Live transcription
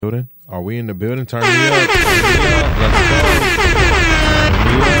Building? Are we in the building? Turn me up. Turn me up. Let's go. Turn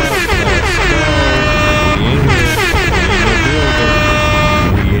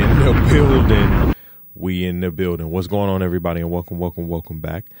me up. Let's go. We in the building. What's going on, everybody? And welcome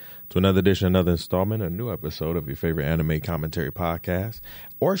back to another edition, another installment, a new episode of your favorite anime commentary podcast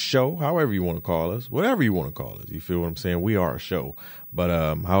or show, however you want to call us, whatever you want to call us. You feel what I'm saying? We are a show, but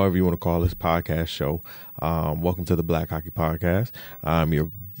however you want to call this podcast show. Welcome to the Black Hockey Podcast. I'm your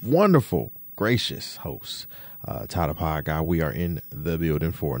wonderful, gracious host, Tyler Pod Guy. We are in the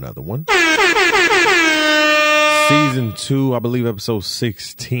building for another one. Season 2, I believe episode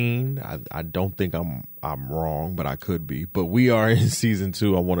 16. I don't think I'm wrong, but I could be. But we are in season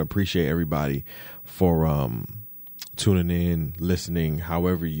 2. I want to appreciate everybody for tuning in, listening,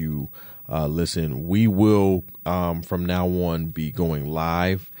 however you listen. We will from now on be going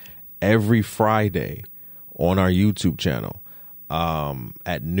live every Friday on our YouTube channel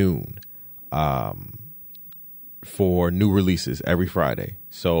at noon for new releases every Friday.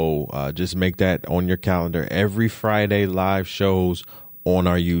 So just make that on your calendar. Every Friday, live shows on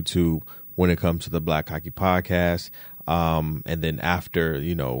our YouTube when it comes to the Black Hockey Podcast. And then after,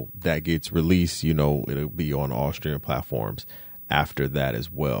 that gets released, it'll be on all streaming platforms after that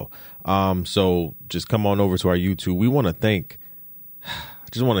as well. So just come on over to our YouTube. We want to I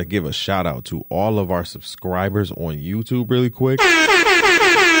just want to give a shout out to all of our subscribers on YouTube really quick.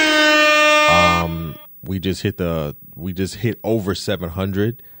 We just hit over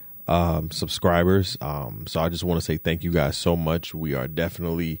 700 subscribers. So I just want to say thank you guys so much. We are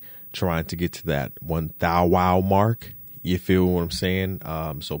definitely trying to get to that 1,000 mark. You feel what I'm saying?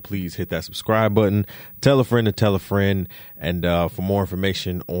 So please hit that subscribe button. Tell a friend to tell a friend. And for more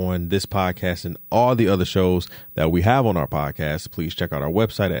information on this podcast and all the other shows that we have on our podcast, please check out our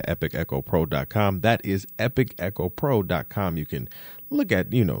website at epicechopro.com. That is epicechopro.com. You can look at,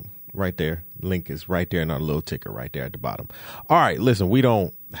 right there. Link is right there in our little ticker right there at the bottom. All right, listen, we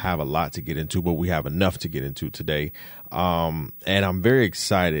don't have a lot to get into, but we have enough to get into today. And I'm very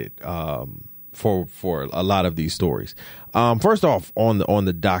excited for a lot of these stories. First off, on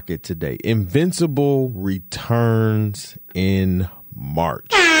the docket today, Invincible returns in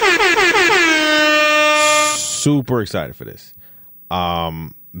March. Super excited for this.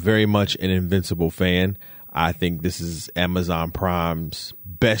 Very much an Invincible fan. I think this is Amazon Prime's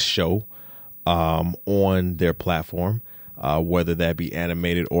best show on their platform, whether that be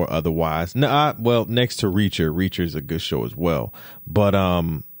animated or otherwise. Well, next to Reacher. Reacher is a good show as well. But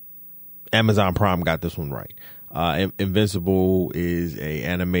Amazon Prime got this one right. Invincible is a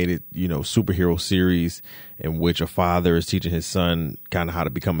animated, superhero series in which a father is teaching his son kind of how to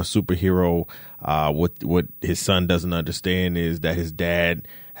become a superhero. What his son doesn't understand is that his dad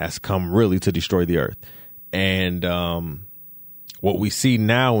has come really to destroy the earth. And what we see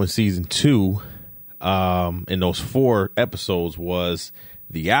now in season 2, in those 4 episodes, was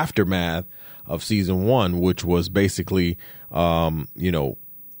the aftermath of season 1, which was basically, his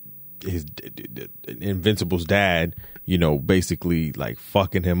Invincible's dad, basically like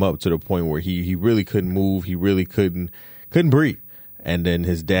fucking him up to the point where he really couldn't move. He really couldn't breathe. And then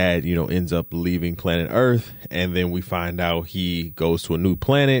his dad, ends up leaving planet Earth. And then we find out he goes to a new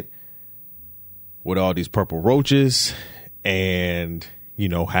planet with all these purple roaches and,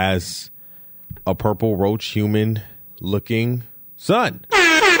 has a purple roach human looking son.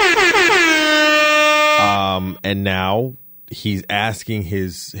 And now he's asking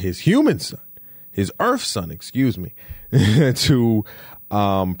his human son, his Earth son, to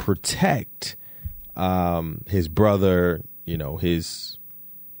protect his brother, his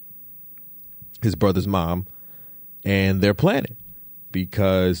brother's mom and their planet,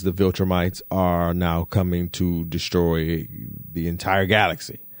 because the Viltrumites are now coming to destroy the entire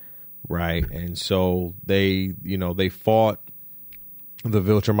galaxy, right? And so they fought the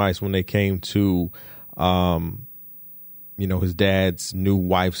Viltrumites when they came to his dad's new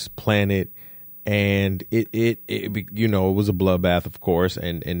wife's planet, and it was a bloodbath, of course,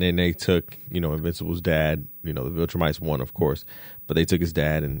 and then they took, Invincible's dad, the Viltrumites won, of course, but they took his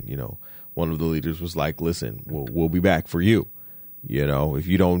dad, and, one of the leaders was like, listen, we'll be back for you. If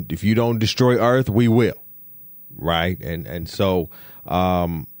you don't destroy Earth, we will. Right. And so,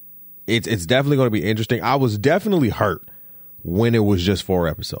 it's definitely going to be interesting. I was definitely hurt when it was just 4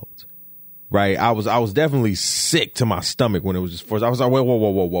 episodes. Right. I was definitely sick to my stomach when it was just 4. I was like,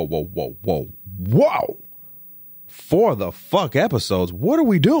 whoa. 4 the fuck episodes. What are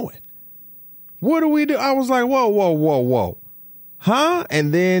we doing? What do we do? I was like, whoa. Huh?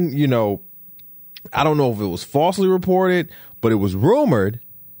 And then, I don't know if it was falsely reported, but it was rumored,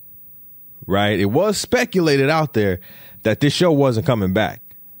 right? It was speculated out there that this show wasn't coming back.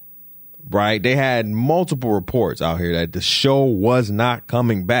 right? They had multiple reports out here that the show was not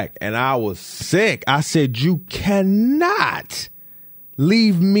coming back. And I was sick. I said, you cannot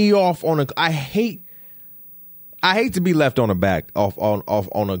leave me off on I hate to be left on a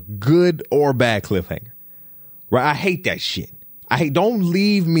on a good or bad cliffhanger. Right? I hate that shit. Don't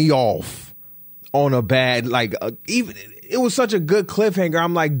leave me off on a bad, even it was such a good cliffhanger.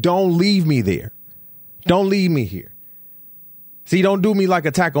 I'm like, don't leave me there. Don't leave me here. See, don't do me like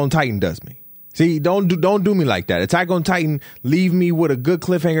Attack on Titan does me. See, don't do me like that. Attack on Titan, leave me with a good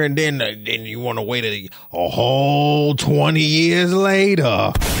cliffhanger, and then you want to wait a whole 20 years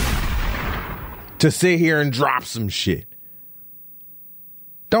later to sit here and drop some shit.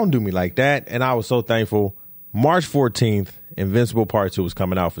 Don't do me like that. And I was so thankful. March 14th, Invincible Part 2 is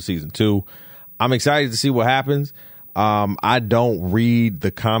coming out for season 2. I'm excited to see what happens. I don't read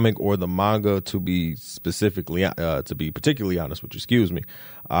the comic or the manga to be particularly honest with you. Excuse me.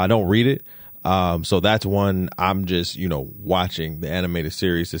 I don't read it. So that's one I'm just, watching the animated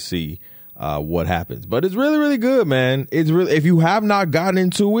series to see, what happens, but it's really, really good, man. It's really, if you have not gotten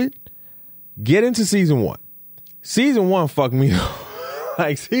into it, get into season 1. Season 1 fucked me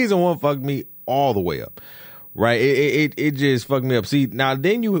up. Season 1 fucked me all the way up. Right. It just fucked me up. See, now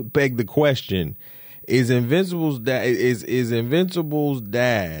then you beg the question, is Invincible's dad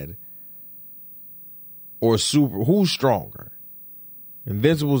or who's stronger?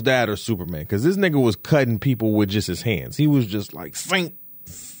 Invincible's dad or Superman? Because this nigga was cutting people with just his hands. He was just like, sink.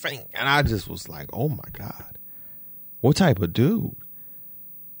 And I just was like, oh my God, what type of dude?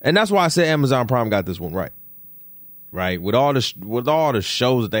 And that's why I said Amazon Prime got this one right. Right. With all the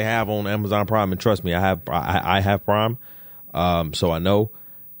shows that they have on Amazon Prime, and trust me, I have Prime. So I know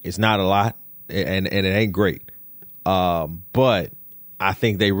it's not a lot and it ain't great. But I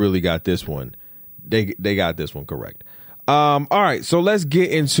think they really got this one. They got this one correct. All right. So let's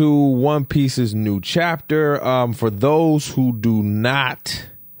get into One Piece's new chapter. For those who do not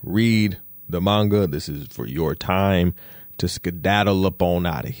read the manga, this is for your time to skedaddle up on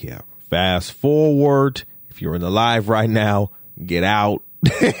out of here. Fast forward. If you're in the live right now, get out.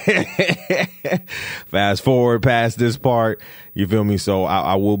 Fast forward past this part. You feel me? So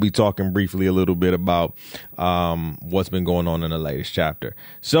I will be talking briefly a little bit about what's been going on in the latest chapter.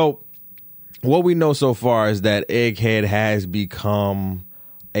 So what we know so far is that Egghead has become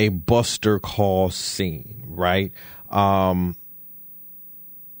a Buster Call scene, right?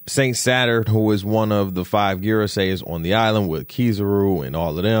 Saint Saturn, who is one of the 5 Girosei, is on the island with Kizaru and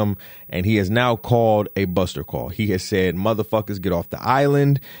all of them, and he has now called a Buster Call. He has said, motherfuckers, get off the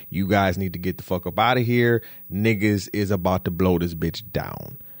island. You guys need to get the fuck up out of here. Niggas is about to blow this bitch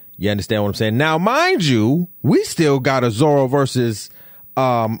down. You understand what I'm saying? Now, mind you, we still got a Zoro versus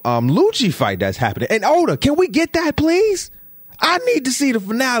Lucci fight that's happening. And Oda, can we get that, please? I need to see the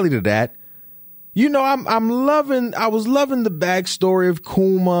finale to that. I was loving the backstory of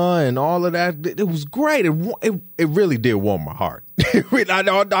Kuma and all of that. It was great. It really did warm my heart. I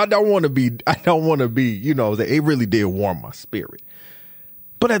don't want to be, it really did warm my spirit.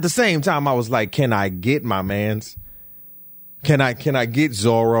 But at the same time, I was like, can I get my mans? Can I get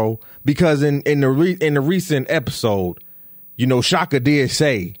Zoro? Because in the recent episode, Shaka did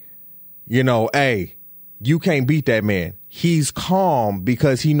say, hey, you can't beat that man. He's calm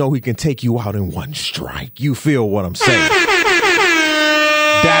because he know he can take you out in one strike. You feel what I'm saying?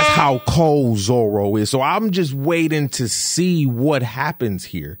 That's how cold Zoro is. So I'm just waiting to see what happens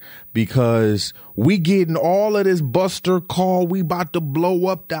here, because we getting all of this Buster Call. We about to blow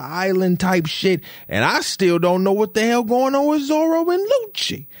up the island type shit. And I still don't know what the hell going on with Zoro and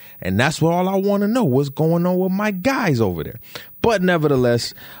Lucci. And that's what all I want to know. What's going on with my guys over there? But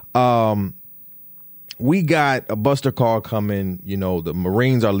nevertheless, we got a Buster Call coming. The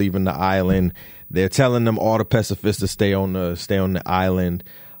Marines are leaving the island. They're telling them all the pacifists to stay on the island.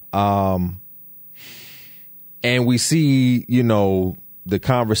 And we see, the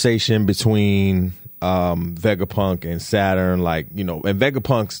conversation between Vegapunk and Saturn, and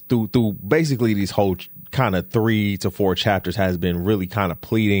Vegapunk's through basically these whole kind of 3 to 4 chapters has been really kind of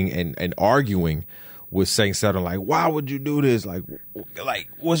pleading and arguing with Saint Saturn, like, why would you do this? Like,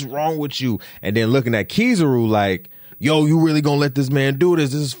 what's wrong with you? And then looking at Kizaru like, yo, you really gonna let this man do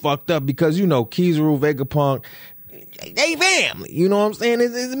this? This is fucked up, because, Kizaru, Vegapunk, they family. You know what I'm saying?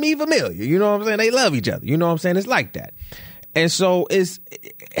 It's me familiar. You know what I'm saying? They love each other. You know what I'm saying? It's like that. And so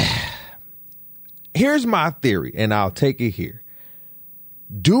here's my theory, and I'll take it here.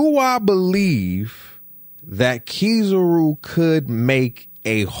 Do I believe that Kizaru could make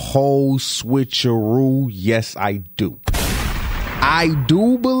a whole switcheroo? Yes, I do. I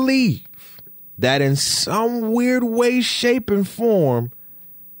do believe that in some weird way, shape, and form,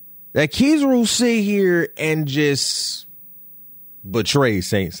 that Kizaru sit here and just betray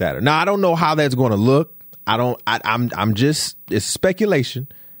Saint Saturn. Now, I don't know how that's going to look. I'm just, it's speculation.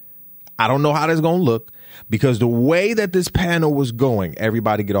 I don't know how that's going to look because the way that this panel was going,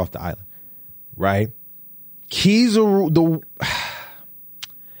 everybody get off the island, right? Kizaru,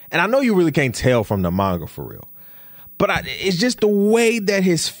 and I know you really can't tell from the manga for real, but it's just the way that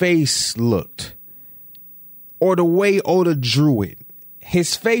his face looked or the way Oda drew it.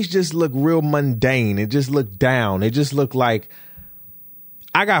 His face just looked real mundane. It just looked down. It just looked like,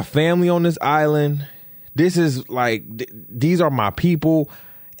 I got family on this island. This is like, these are my people.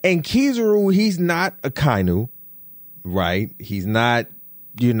 And Kizaru, he's not a Kainu, right? He's not,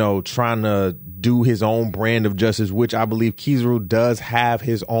 trying to do his own brand of justice, which I believe Kizaru does have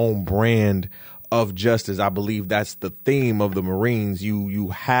his own brand of justice. I believe that's the theme of the Marines. You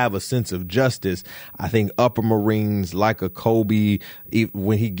have a sense of justice. I think upper Marines, like a Kobe,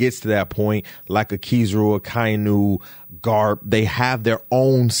 when he gets to that point, like a Kizaru, a Kainu, Garp, they have their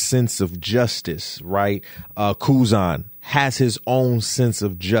own sense of justice, right? Kuzan has his own sense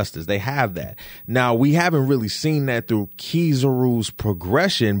of justice. They have that. Now, we haven't really seen that through Kizaru's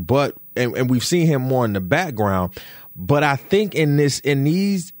progression, but and we've seen him more in the background. But I think this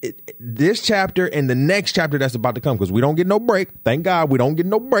chapter and the next chapter that's about to come, because we don't get no break. Thank God we don't get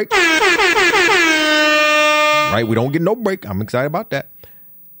no break. Right? We don't get no break. I'm excited about that.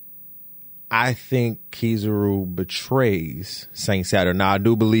 I think Kizaru betrays Saint Saturn. Now, I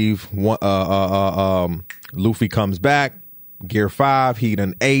do believe Luffy comes back. Gear 5, he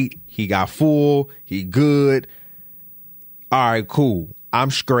done 8. He got full. He good. All right, cool. I'm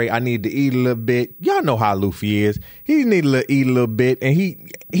straight. I need to eat a little bit. Y'all know how Luffy is. He need to eat a little bit, and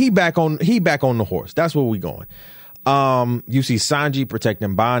he back on the horse. That's where we going. You see Sanji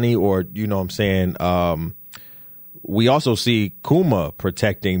protecting Bonnie, or you know what I'm saying. We also see Kuma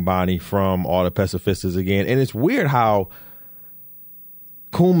protecting Bonnie from all the pacifistas again, and it's weird how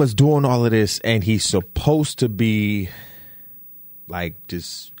Kuma's doing all of this, and he's supposed to be like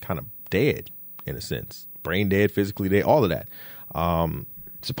just kind of dead in a sense, brain dead, physically dead, all of that.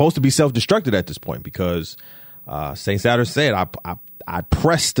 Supposed to be self-destructed at this point because Saint Saturn said I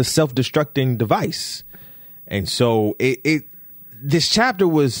pressed the self-destructing device, and so this chapter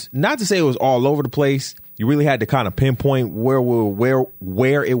was, not to say it was all over the place. You really had to kind of pinpoint where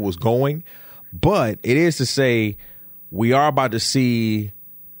it was going, but it is to say we are about to see.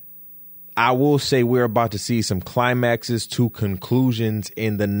 I will say we're about to see some climaxes to conclusions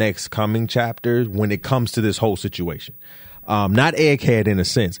in the next coming chapters when it comes to this whole situation. Not Egghead in a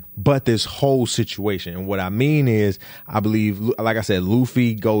sense, but this whole situation. And what I mean is, I believe, like I said,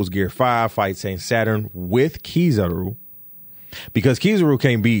 Luffy goes Gear 5, fights Saint Saturn with Kizaru, because Kizaru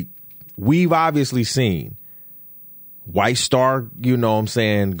can't beat. We've obviously seen White Star, you know what I'm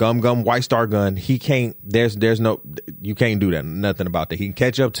saying, Gum White Star Gun. He can't, you can't do that. Nothing about that. He can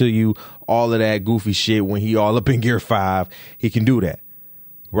catch up to you, all of that goofy shit when he all up in Gear 5. He can do that,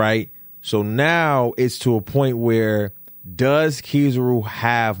 right? So now it's to a point where, does Kizaru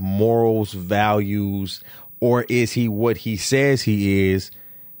have morals, values, or is he what he says he is,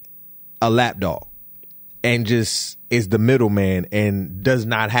 a lapdog, and just is the middleman and does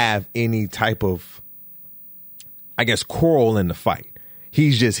not have any type of, I guess, quarrel in the fight?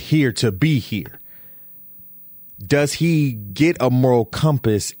 He's just here to be here. Does he get a moral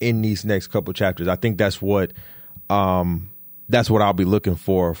compass in these next couple chapters? I think that's what I'll be looking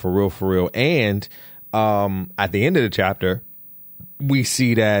for real. And at the end of the chapter, we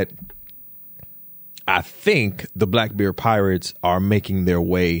see that I think the Blackbeard pirates are making their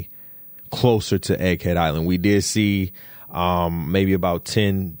way closer to Egghead Island. We did see maybe about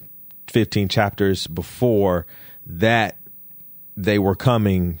 10, 15 chapters before that they were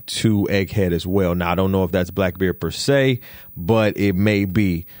coming to Egghead as well. Now, I don't know if that's Blackbeard per se, but it may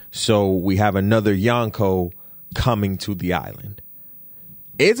be. So we have another Yonko coming to the island.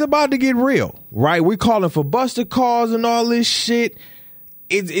 It's about to get real, right? We're calling for Buster calls and all this shit.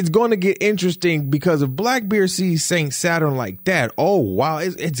 It's going to get interesting, because if Blackbeard sees Saint Saturn like that, oh wow,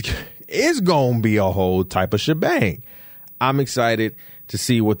 it's going to be a whole type of shebang. I'm excited to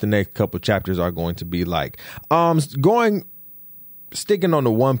see what the next couple chapters are going to be like. Sticking on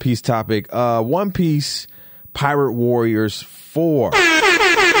the One Piece topic, One Piece Pirate Warriors 4.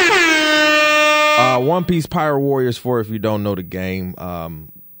 One Piece Pirate Warriors 4, if you don't know the game,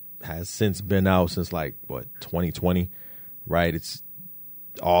 has since been out since 2020, right? It's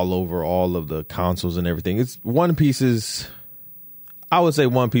all over all of the consoles and everything. It's One Piece's, I would say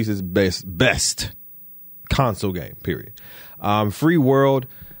One Piece's best console game, period. Free world,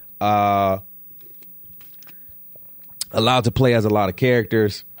 allowed to play as a lot of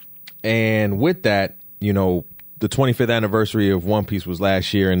characters. And with that, you know, the 25th anniversary of One Piece was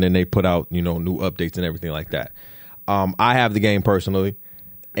last year, and then they put out, you know, new updates and everything like that. I have the game personally,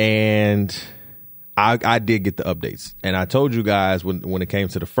 and I did get the updates. And I told you guys when it came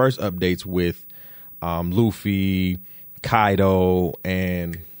to the first updates with Luffy, Kaido,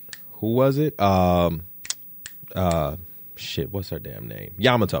 and who was it? What's her damn name?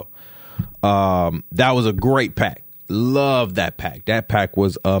 Yamato. That was a great pack. Love that pack. That pack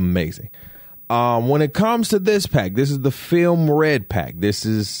was amazing. When it comes to this pack, this is the Film Red pack. This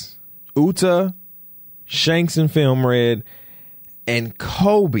is Uta, Shanks in Film Red, and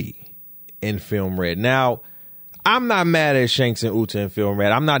Kobe in Film Red. Now, I'm not mad at Shanks and Uta in Film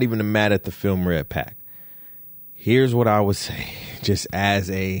Red. I'm not even mad at the Film Red pack. Here's what I would say, just as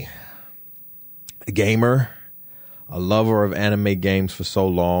a gamer, a lover of anime games for so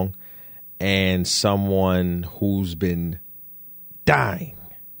long, and someone who's been dying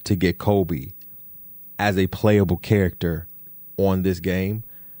to get Kobe as a playable character on this game.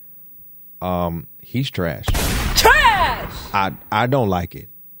 He's trash. Trash! I don't like it.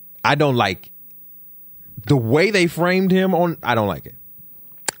 I don't like the way they framed him on. I don't like it.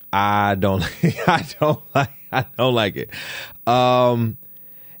 I don't like it. And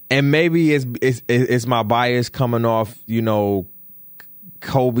maybe it's my bias coming off, you know,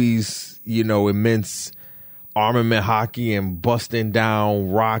 Kobe's, you know, immense armament hockey and busting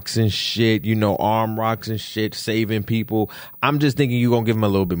down rocks and shit, you know, arm rocks and shit, saving people. I'm just thinking you're going to give him a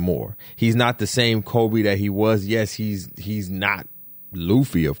little bit more. He's not the same Kobe that he was. Yes, he's not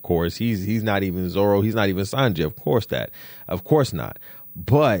Luffy, of course. He's not even Zoro. He's not even Sanji. Of course not.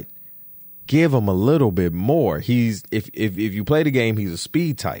 But give him a little bit more. If you play the game, he's a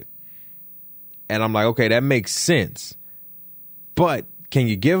speed type. And I'm like, okay, that makes sense. But can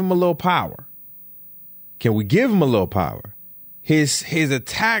you give him a little power? Can we give him a little power? His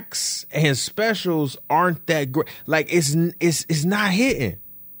attacks and his specials aren't that great. Like it's not hitting.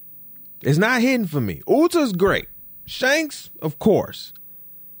 It's not hitting for me. Uta's great. Shanks, of course.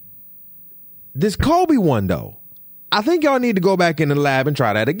 This Kobe one though, I think y'all need to go back in the lab and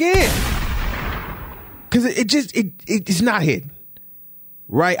try that again. Cause it's not hitting.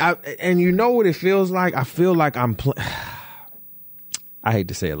 Right? And you know what it feels like? I feel like I'm I hate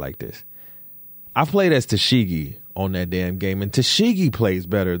to say it like this. I played as Tashigi on that damn game, and Tashigi plays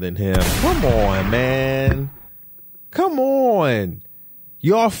better than him. Come on, man. Come on.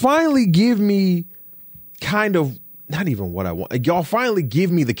 Y'all finally give me kind of, not even what I want. Y'all finally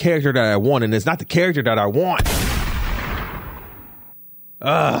give me the character that I want, and it's not the character that I want.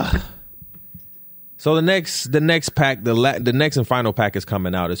 So the next pack, the next and final pack is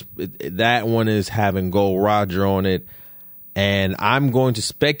coming out. That one is having Gold Roger on it. And I'm going to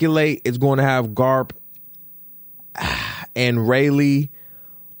speculate it's going to have Garp and Rayleigh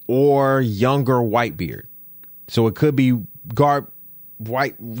or younger Whitebeard. So it could be Garp,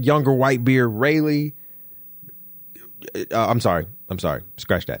 younger Whitebeard, Rayleigh. I'm sorry.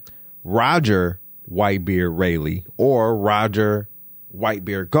 Scratch that. Roger, Whitebeard, Rayleigh, or Roger,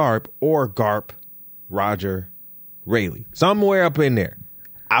 Whitebeard, Garp, or Garp, Roger, Rayleigh. Somewhere up in there.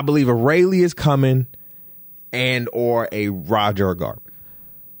 I believe a Rayleigh is coming. And or a Roger or Garp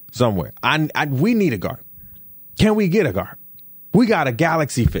somewhere. We need a Garp. Can we get a Garp? We got a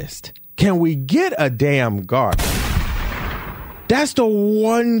Galaxy Fist. Can we get a damn Garp? That's the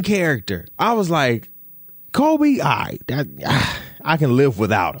one character. I was like, Kobe, I can live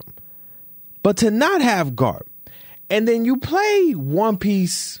without him. But to not have Garp, and then you play One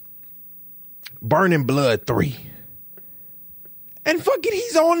Piece Burning Blood 3, and fuck it,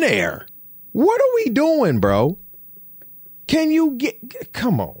 he's on there. What are we doing, bro? Can you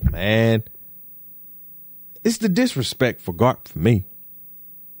come on, man. It's the disrespect for Garp for me.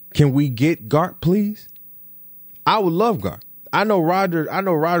 Can we get Garp, please? I would love Garp. I know Roger's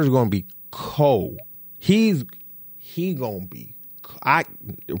going to be cold. He going to be,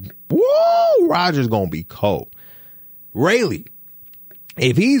 Roger's going to be cold. Rayleigh,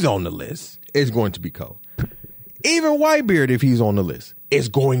 if he's on the list, is going to be cold. Even Whitebeard, if he's on the list, is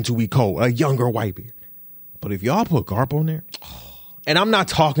going to be cold. A younger Whitebeard. But if y'all put Garp on there, and I'm not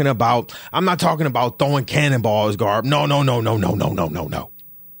talking about throwing cannonballs, Garp. No.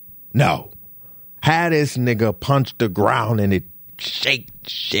 No. Had this nigga punch the ground and it shake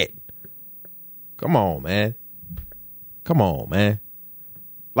shit. Come on, man.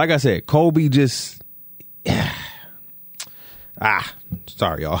 Like I said, Kobe just,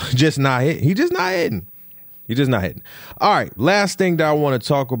 sorry, y'all. Just not hitting. He just not hitting. All right. Last thing that I want to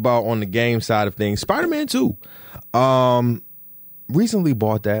talk about on the game side of things, Spider-Man 2. Recently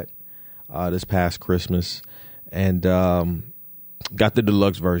bought that this past Christmas. And Got the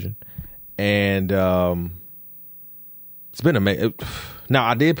deluxe version, and it's been amazing. Now,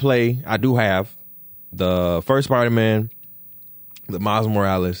 I do have the first Spider-Man, the Miles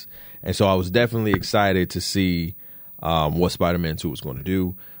Morales, and so I was definitely excited to see what Spider-Man 2 was going to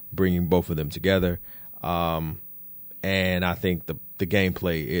do, bringing both of them together. And I think the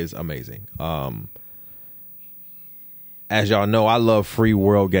gameplay is amazing. As y'all know, I love free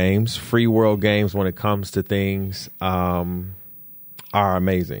world games. Free world games, when it comes to things, are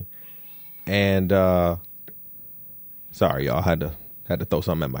amazing. And sorry, y'all, had to throw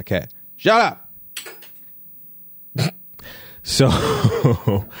something at my cat. Shut up. So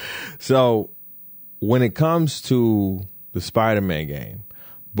when it comes to the Spider-Man game,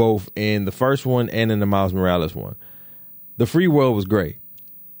 both in the first one and in the Miles Morales one, the free world was great.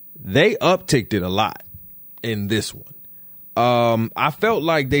 They upticked it a lot in this one. I felt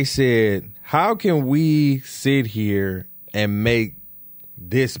like they said, how can we sit here and make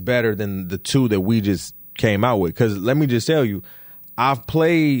this better than the two that we just came out with? Because let me just tell you, I've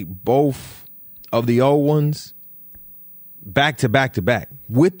played both of the old ones back to back to back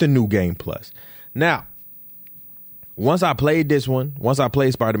with the new game plus. Now, once I played this one, once I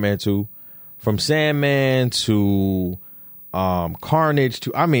played Spider-Man 2, from Sandman to Carnage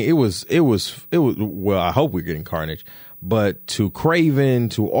to, I mean, it was well, I hope we're getting Carnage, but to Craven,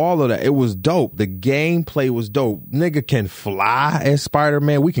 to all of that, it was dope. The gameplay was dope. Nigga can fly as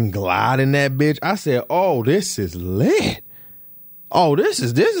Spider-Man. We can glide in that bitch. I said, oh, this is lit. Oh, this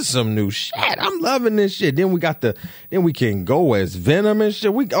is some new shit. I'm loving this shit. Then we can go as Venom and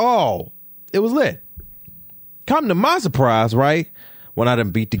shit. It was lit. Come to my surprise, right? When I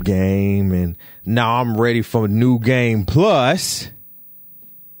done beat the game and now I'm ready for New Game Plus,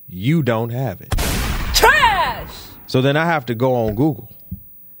 you don't have it. Trash! So then I have to go on Google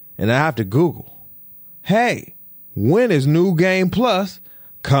and I have to Google, hey, when is New Game Plus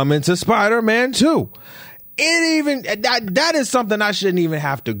coming to Spider-Man 2? That is something I shouldn't even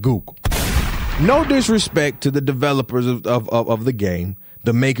have to Google. No disrespect to the developers of the game,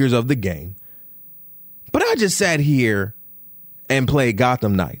 the makers of the game. But I just sat here and played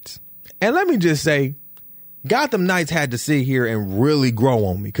Gotham Knights. And let me just say, Gotham Knights had to sit here and really grow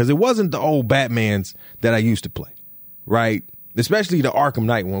on me because it wasn't the old Batmans that I used to play, right? Especially the Arkham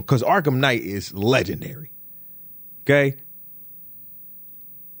Knight one, because Arkham Knight is legendary. Okay?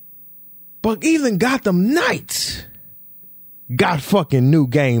 But even Gotham Knights got fucking New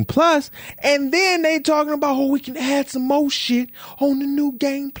Game Plus, and then they talking about, oh, we can add some more shit on the New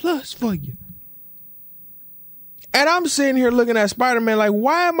Game Plus for you. And I'm sitting here looking at Spider-Man like,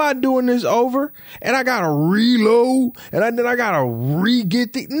 why am I doing this over? And I gotta reload, and then I gotta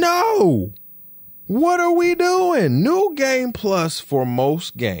re-get No! What are we doing? New Game Plus for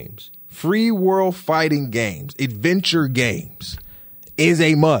most games, free world fighting games, adventure games, is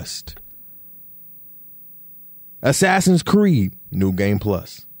a must. Assassin's Creed, New Game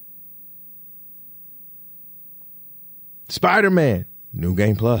Plus. Spider-Man, New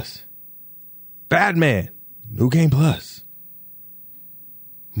Game Plus. Batman, New Game Plus.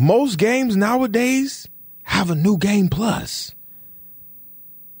 Most games nowadays have a New Game Plus.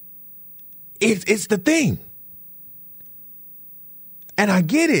 It's the thing. And I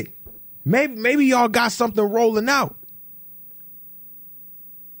get it. Maybe y'all got something rolling out.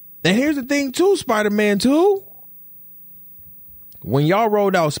 And here's the thing too, Spider-Man 2. When y'all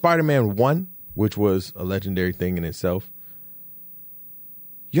rolled out Spider-Man 1, which was a legendary thing in itself,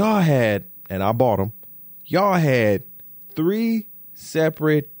 y'all had, and I bought them, y'all had 3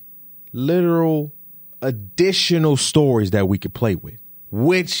 separate, literal, additional stories that we could play with,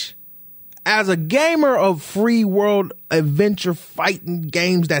 which, as a gamer of free world adventure fighting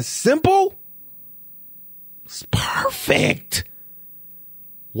games that's simple, it's perfect.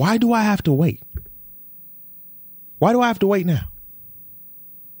 Why do I have to wait? Why do I have to wait now?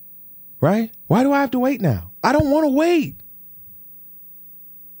 Right? Why do I have to wait now? I don't want to wait.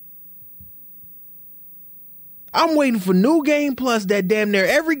 I'm waiting for New Game Plus that damn near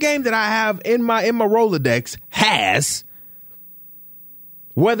every game that I have in my Rolodex has.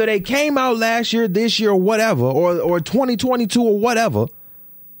 Whether they came out last year, this year, or whatever, or 2022 or whatever,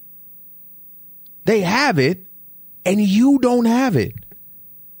 they have it, and you don't have it.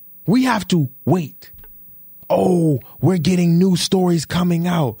 We have to wait. Oh, we're getting new stories coming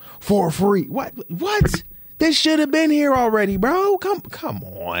out for free. What? This should have been here already, bro. Come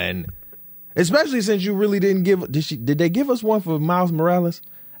on. Especially since you really didn't give. Did they give us one for Miles Morales?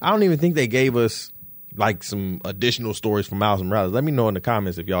 I don't even think they gave us like some additional stories for Miles Morales. Let me know in the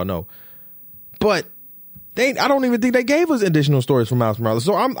comments if y'all know. But I don't even think they gave us additional stories for Miles Morales.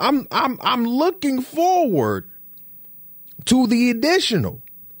 So I'm looking forward to the additional.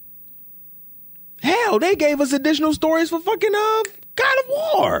 Hell, they gave us additional stories for fucking God of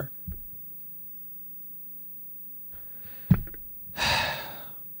War.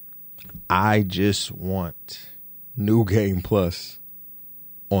 I just want New Game Plus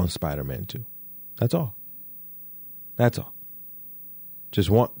on Spider-Man 2. That's all. That's all. Just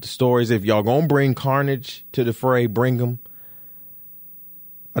want the stories. If y'all gonna bring Carnage to the fray, bring them.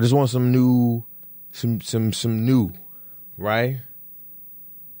 I just want some new, right?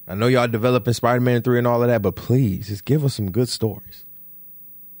 I know y'all developing Spider-Man 3 and all of that, but please just give us some good stories.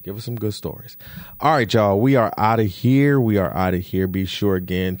 Give us some good stories. All right, y'all. We are out of here. Be sure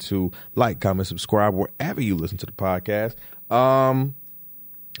again to like, comment, subscribe wherever you listen to the podcast.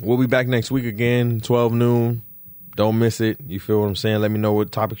 We'll be back next week again, 12 noon. Don't miss it. You feel what I'm saying? Let me know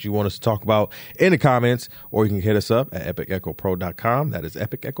what topics you want us to talk about in the comments, or you can hit us up at epicechopro.com. That is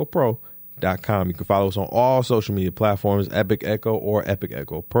epicechopro.com. You can follow us on all social media platforms, Epic Echo or Epic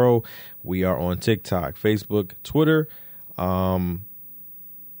Echo Pro. We are on TikTok, Facebook, Twitter, and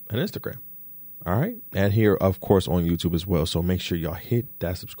Instagram. All right. And here, of course, on YouTube as well. So make sure y'all hit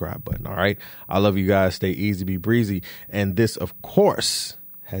that subscribe button. All right. I love you guys. Stay easy, be breezy. And this, of course,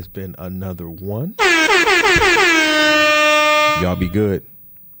 has been another one. Y'all be good.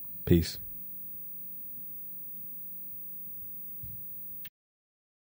 Peace.